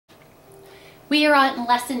We are on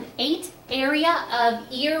lesson 8, area of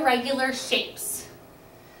irregular shapes.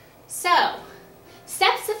 So,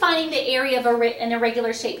 steps to finding the area of an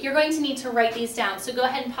irregular shape. You're going to need to write these down, so go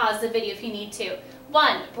ahead and pause the video if you need to.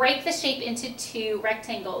 1, break the shape into 2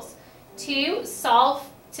 rectangles. 2, solve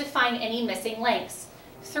to find any missing lengths.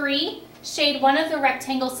 3, shade one of the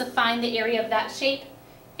rectangles to find the area of that shape.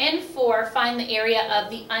 And 4, find the area of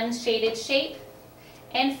the unshaded shape.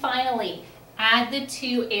 And finally, add the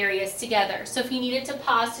 2 areas together. So if you needed to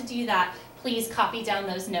pause to do that, please copy down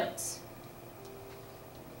those notes.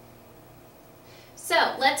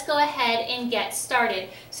 So let's go ahead and get started.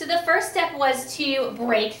 So the first step was to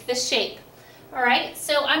break the shape. All right,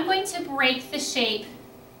 so I'm going to break the shape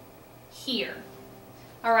here.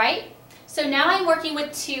 All right, so now I'm working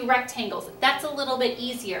with 2 rectangles. That's a little bit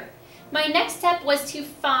easier. My next step was to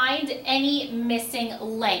find any missing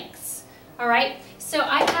lengths. All right, so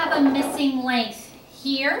I have a missing length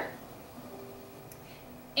here,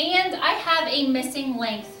 and I have a missing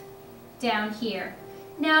length down here.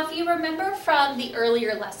 Now, if you remember from the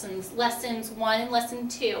earlier lessons, lessons 1 and lesson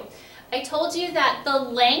 2, I told you that the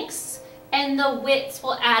lengths and the widths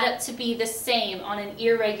will add up to be the same on an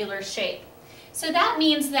irregular shape. So that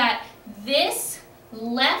means that this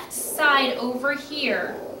left side over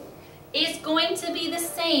here is going to be the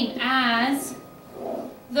same as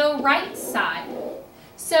the right side.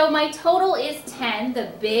 So my total is 10,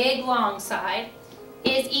 the big long side,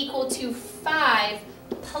 is equal to 5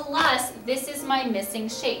 plus, this is my missing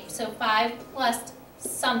shape, so 5 plus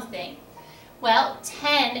something. Well,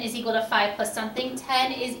 10 is equal to 5 plus something.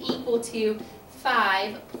 10 is equal to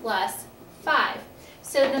 5 plus 5.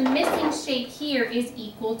 So the missing shape here is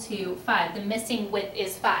equal to 5. The missing width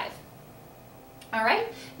is 5. All right,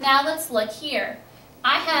 now let's look here.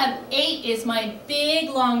 I have 8 is my big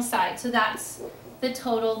long side, so that's the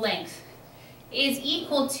total length, is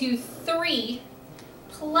equal to 3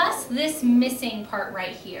 plus this missing part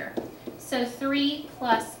right here. So 3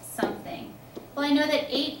 plus something. Well, I know that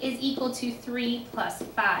 8 is equal to 3 plus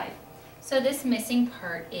 5. So this missing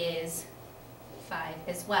part is 5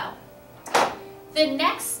 as well. The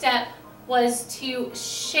next step was to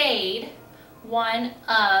shade one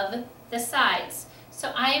of the sides.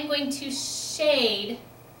 So I am going to shade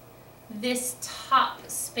this top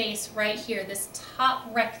space right here, this top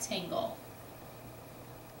rectangle.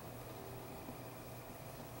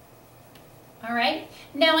 All right,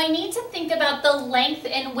 now I need to think about the length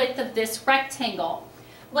and width of this rectangle.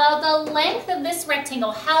 Well, the length of this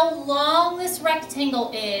rectangle, how long this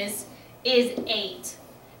rectangle is 8.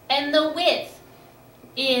 And the width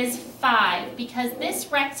is 5, because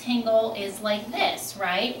this rectangle is like this,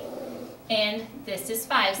 right? And this is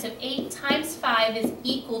 5. So 8 times 5 is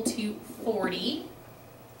equal to 40.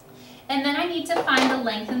 And then I need to find the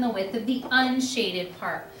length and the width of the unshaded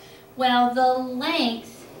part. Well, the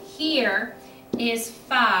length here is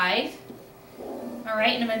 5. All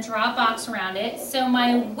right, and I'm going to draw a box around it. So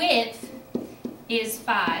my width is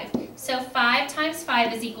 5. So 5 times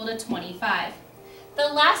 5 is equal to 25. The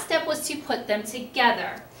last step was to put them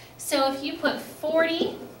together. So if you put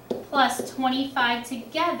 40 plus 25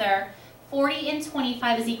 together, 40 and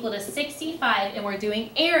 25 is equal to 65, and we're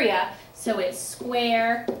doing area, so it's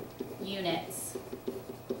square units.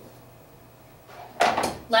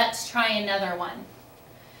 Let's try another one.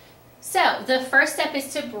 So the first step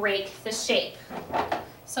is to break the shape.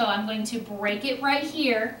 So I'm going to break it right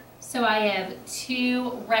here, so I have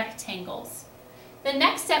 2 rectangles. The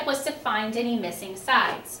next step was to find any missing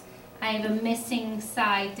sides. I have a missing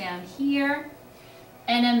side down here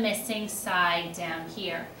and a missing side down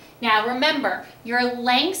here. Now remember, your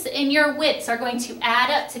lengths and your widths are going to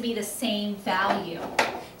add up to be the same value.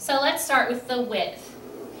 So let's start with the width.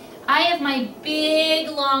 I have my big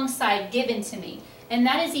long side given to me, and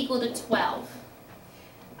that is equal to 12.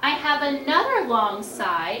 I have another long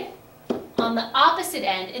side on the opposite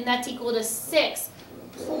end, and that's equal to 6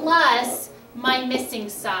 plus my missing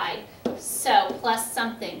side, so plus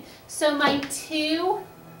something. So my 2,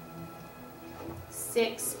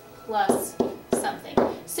 6 plus something.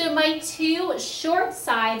 So my 2 short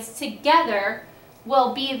sides together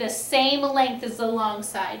will be the same length as the long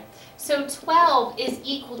side. So 12 is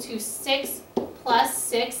equal to 6 plus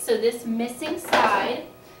 6, so this missing side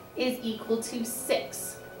is equal to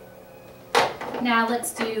 6. Now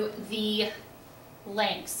let's do the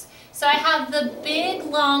lengths. So I have the big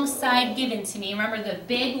long side given to me. Remember, the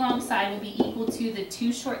big long side will be equal to the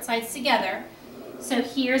 2 short sides together. So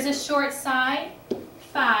here's a short side,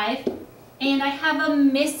 5, and I have a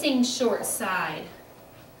missing short side.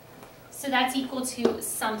 So that's equal to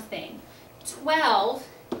something. 12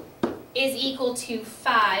 is equal to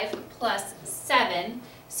 5 plus 7.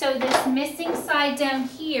 So this missing side down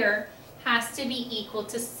here has to be equal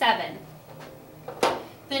to 7.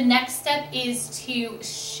 The next step is to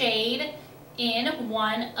shade in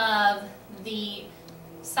one of the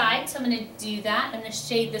sides. So I'm going to do that. I'm going to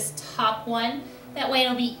shade this top one. That way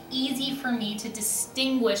it'll be easy for me to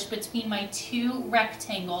distinguish between my two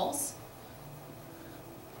rectangles.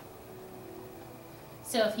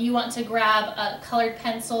 So if you want to grab a colored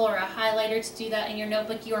pencil or a highlighter to do that in your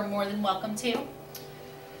notebook, you are more than welcome to.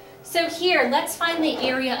 So here, let's find the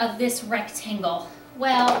area of this rectangle.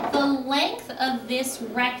 Well, the length of this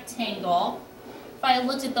rectangle, if I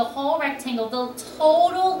looked at the whole rectangle, the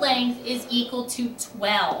total length is equal to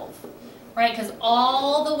 12, right? Because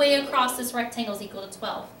all the way across this rectangle is equal to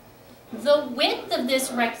 12. The width of this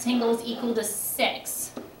rectangle is equal to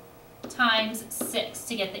 6 times 6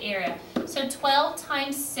 to get the area. So 12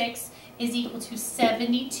 times 6 is equal to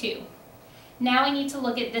 72. Now I need to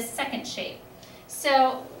look at this second shape.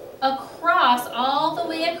 So across, all the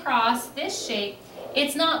way across this shape,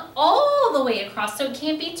 it's not all the way across, so it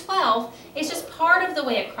can't be 12. It's just part of the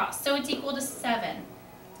way across, so it's equal to 7.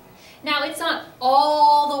 Now it's not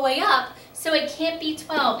all the way up, so it can't be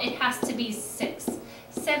 12. It has to be 6.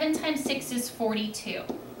 7 times 6 is 42.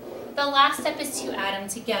 The last step is to add them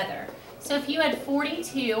together. So if you had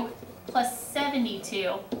 42 plus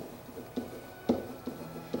 72,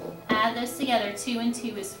 add those together. 2 and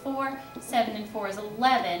 2 is 4, 7 and 4 is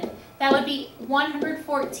 11. That would be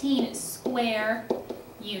 114 square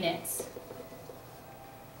units.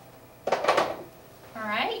 All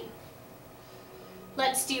right?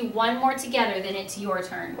 Let's do one more together, then it's your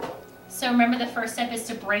turn. So remember, the first step is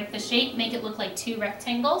to break the shape, make it look like two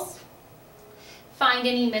rectangles. Find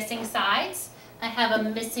any missing sides. I have a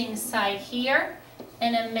missing side here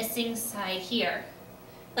and a missing side here.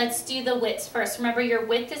 Let's do the widths first. Remember, your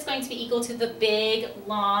width is going to be equal to the big,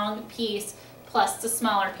 long piece plus the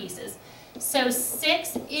smaller pieces. So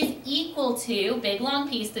 6 is equal to, big, long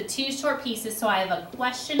piece, the two short pieces, so I have a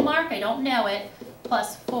question mark, I don't know it,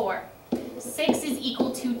 plus 4. 6 is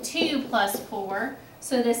equal to 2 plus 4,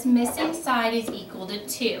 so this missing side is equal to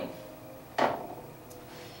 2.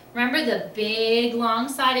 Remember, the big, long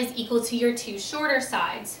side is equal to your two shorter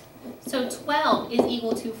sides. So 12 is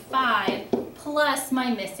equal to 5 plus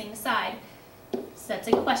my missing side. So that's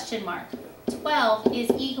a question mark. 12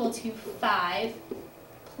 is equal to 5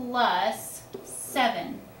 plus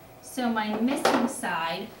 7. So my missing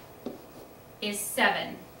side is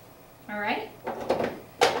 7. All right?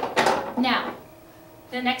 Now,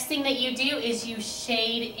 the next thing that you do is you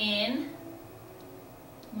shade in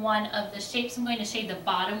one of the shapes. I'm going to shade the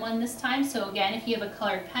bottom one this time. So again, if you have a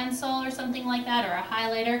colored pencil or something like that, or a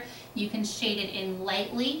highlighter, you can shade it in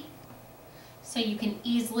lightly so you can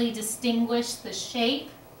easily distinguish the shape.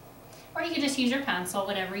 Or you can just use your pencil,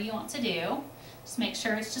 whatever you want to do. Just make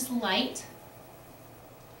sure it's just light.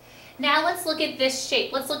 Now let's look at this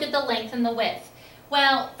shape. Let's look at the length and the width.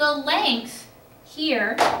 Well, the length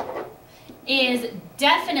here is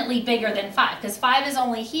definitely bigger than 5, because 5 is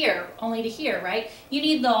only to here, right? You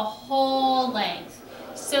need the whole length.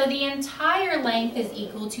 So the entire length is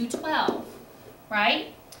equal to 12, right?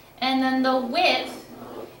 And then the width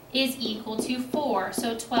is equal to 4.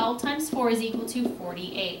 So 12 times 4 is equal to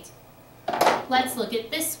 48. Let's look at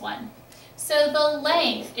this one. So the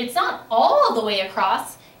length, it's not all the way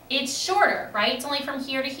across, it's shorter, right? It's only from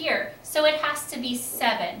here to here. So it has to be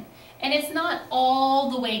 7. And it's not all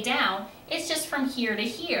the way down, it's just from here to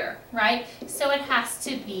here, right? So it has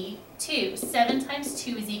to be 2. 7 times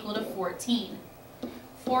 2 is equal to 14.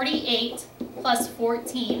 48 plus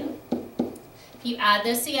 14, if you add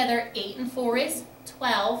those together, 8 and 4 is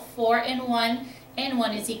 12. 4 and 1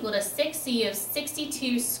 is equal to 6, so you have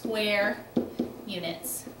 62 square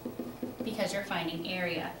units because you're finding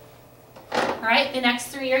area. All right, the next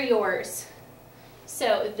 3 are yours.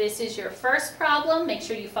 So this is your first problem. Make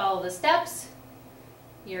sure you follow the steps.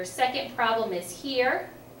 Your second problem is here.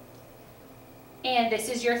 And this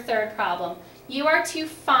is your third problem. You are to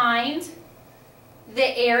find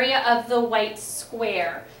the area of the white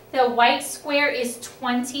square. The white square is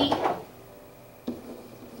 20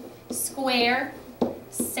 square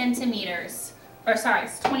centimeters. Or sorry,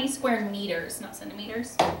 it's 20 square meters, not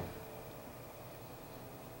centimeters.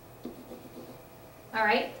 All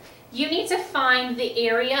right. You need to find the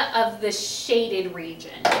area of the shaded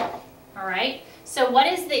region. All right. So what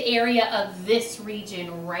is the area of this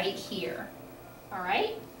region right here? All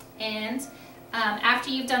right. And after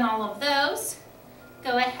you've done all of those,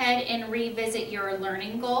 go ahead and revisit your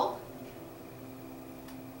learning goal.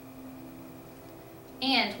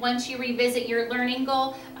 And once you revisit your learning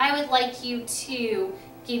goal, I would like you to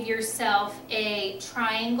give yourself a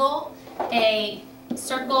triangle, a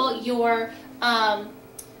circle your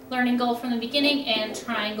learning goal from the beginning and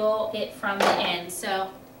triangle it from the end. So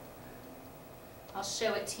I'll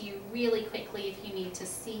show it to you really quickly if you need to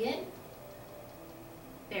see it.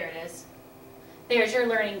 There it is. There's your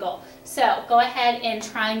learning goal. So go ahead and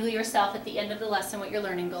triangle yourself at the end of the lesson what your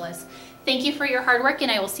learning goal is. Thank you for your hard work,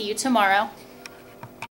 and I will see you tomorrow.